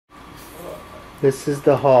This is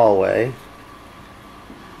the hallway.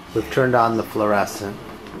 We've turned on the fluorescent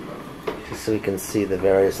just so we can see the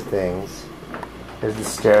various things. There's the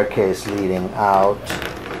staircase leading out.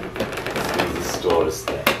 Through this door is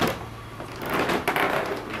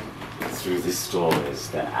through this door is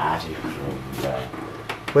the attic room there.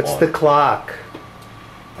 What's the clock?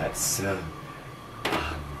 That's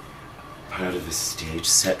part of a stage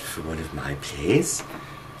set for one of my plays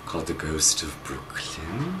called The Ghost of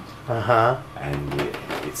Brooklyn. Uh-huh. And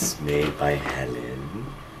it's made by Helen.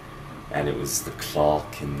 And it was the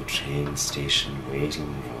clock in the train station waiting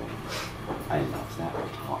room. I love that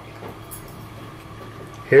clock.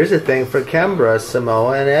 Here's a thing for Kembra,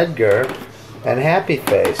 Samoa, and Edgar, and Happy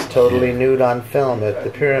Face, totally nude on film at the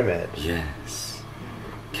pyramid. Yes.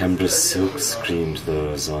 Kembra silk screened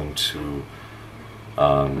those onto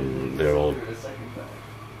their old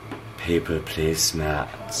paper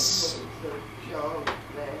placemats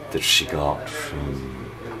that she got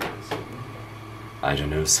from, I don't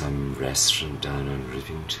know, some restaurant down on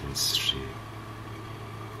Rivington Street.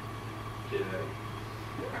 Yeah.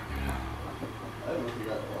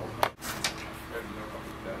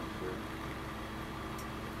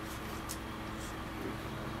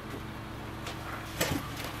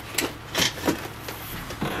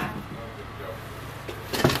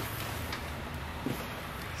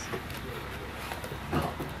 Not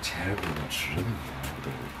terribly much room there,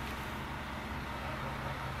 but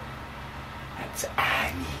that's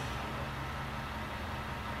Annie.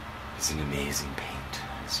 She's an amazing painter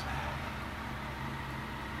as well.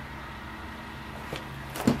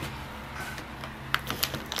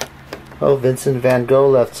 Oh, Vincent van Gogh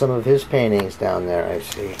left some of his paintings down there, I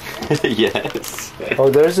see. Yes. Oh,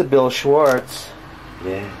 there's a Bill Schwartz.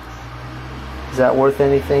 Yes. Is that worth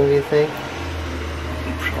anything, do you think?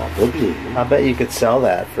 Probably. I bet you could sell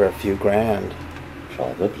that for a few grand.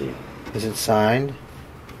 Probably. Is it signed?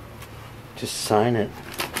 Just sign it.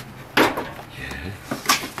 Yes.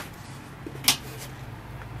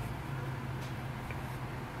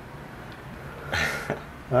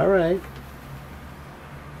 All right.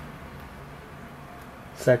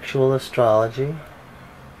 Sexual astrology.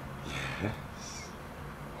 Yes.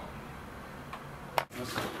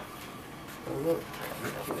 Oh, look.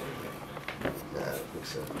 Nah, I don't think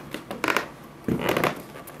so.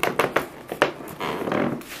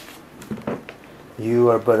 You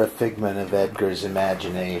are but a figment of Edgar's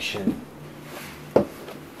imagination.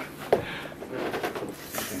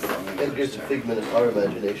 Edgar's a figment of our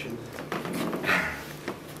imagination.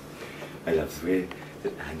 I love the way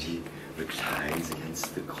that Andy reclines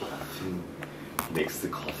against the coffin. He makes the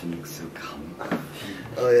coffin look so comfy.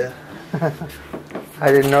 Oh, yeah?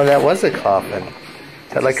 I didn't know that was a coffin.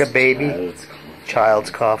 Is that like a baby?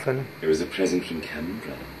 Child's coffin? It was a present from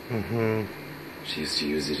Canberra. Mm-hmm. She used to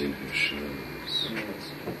use it in her shows.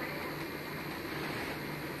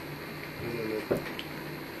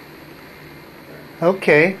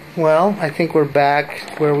 Okay, well, I think we're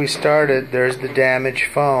back where we started. There's the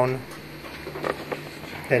damaged phone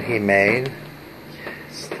that he made.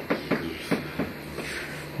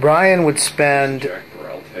 Brian would spend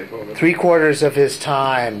 3/4 of his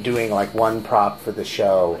time doing like one prop for the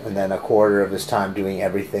show, and then 1/4 of his time doing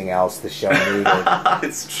everything else the show needed.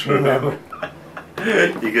 It's true. Remember?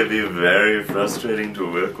 He could be very frustrating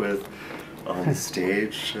to work with on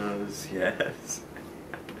stage shows, yes.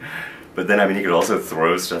 But then, I mean, he could also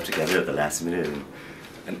throw stuff together at the last minute in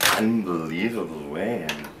an unbelievable way,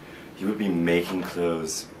 and he would be making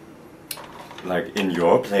clothes like in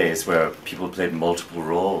your place where people played multiple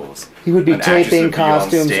roles. He would be An actress taping would be on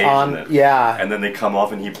costumes stage on, and yeah. And then they come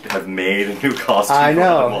off and he'd have made a new costume. I for them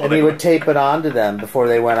know, while and they he were- would tape it onto them before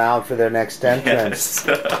they went out for their next entrance.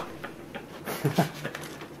 Yes.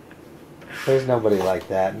 There's nobody like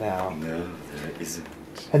that now. No, there isn't.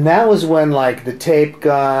 And that was when, like, the tape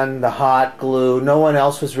gun, the hot glue, no one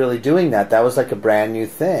else was really doing that. That was like a brand new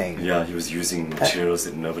thing. Yeah, he was using materials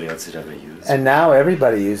that nobody else had ever used. And now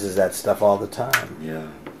everybody uses that stuff all the time. Yeah.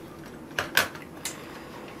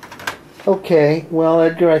 Okay, well,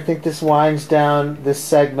 Edgar, I think this winds down this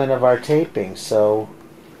segment of our taping. So,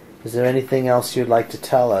 is there anything else you'd like to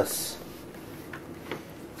tell us?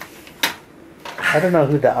 I don't know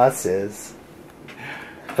who the us is,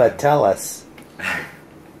 but tell us. Well,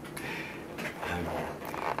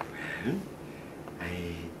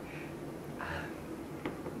 I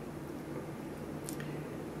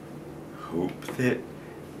hope that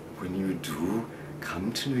when you do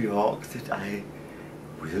come to New York that I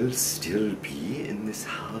will still be in this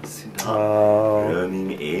house and not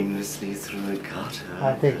running aimlessly through a gutter.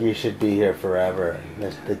 I think you should be here forever.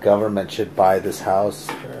 The government should buy this house.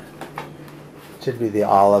 It should be the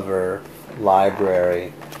Oliver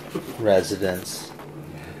library residence.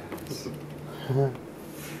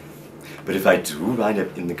 But if I do wind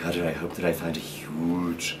up in the gutter, I hope that I find a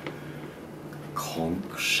huge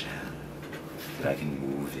conch shell that I can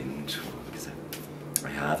move into. Because I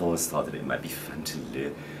have always thought that it might be fun to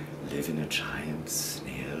live in a giant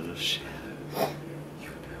snail shell. You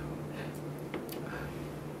know.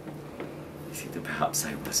 I think that perhaps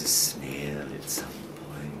I was a snail at some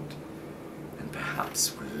point, and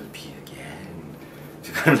perhaps will be again. I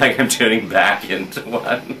feel kind of like I'm turning back into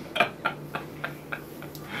one.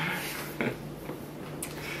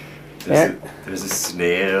 There's a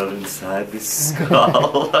snail inside this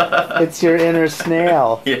skull. It's your inner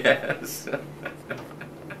snail. Yes.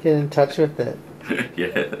 Get in touch with it.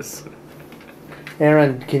 Yes.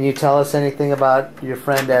 Aaron, can you tell us anything about your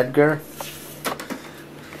friend Edgar?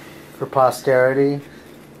 For posterity?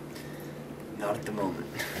 Not at the moment.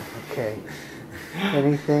 Okay.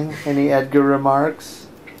 Anything? Any Edgar remarks?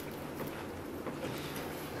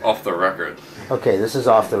 Off the record. Okay, this is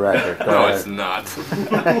off the record. Go No, ahead. it's not.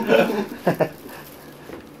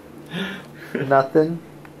 Nothing?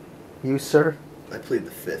 You, sir? I plead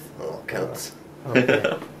the fifth on all counts.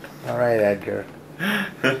 Okay. All right, Edgar.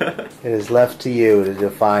 It is left to you to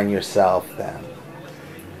define yourself then.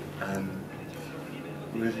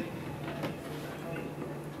 Really?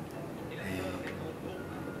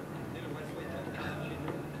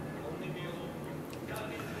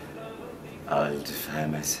 I'll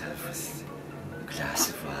define myself with a glass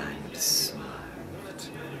of wine and a smile.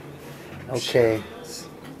 Okay.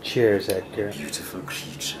 Cheers, Edgar. Beautiful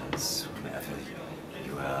creatures, whomever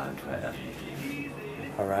you are and wherever you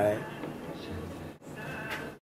live. All right.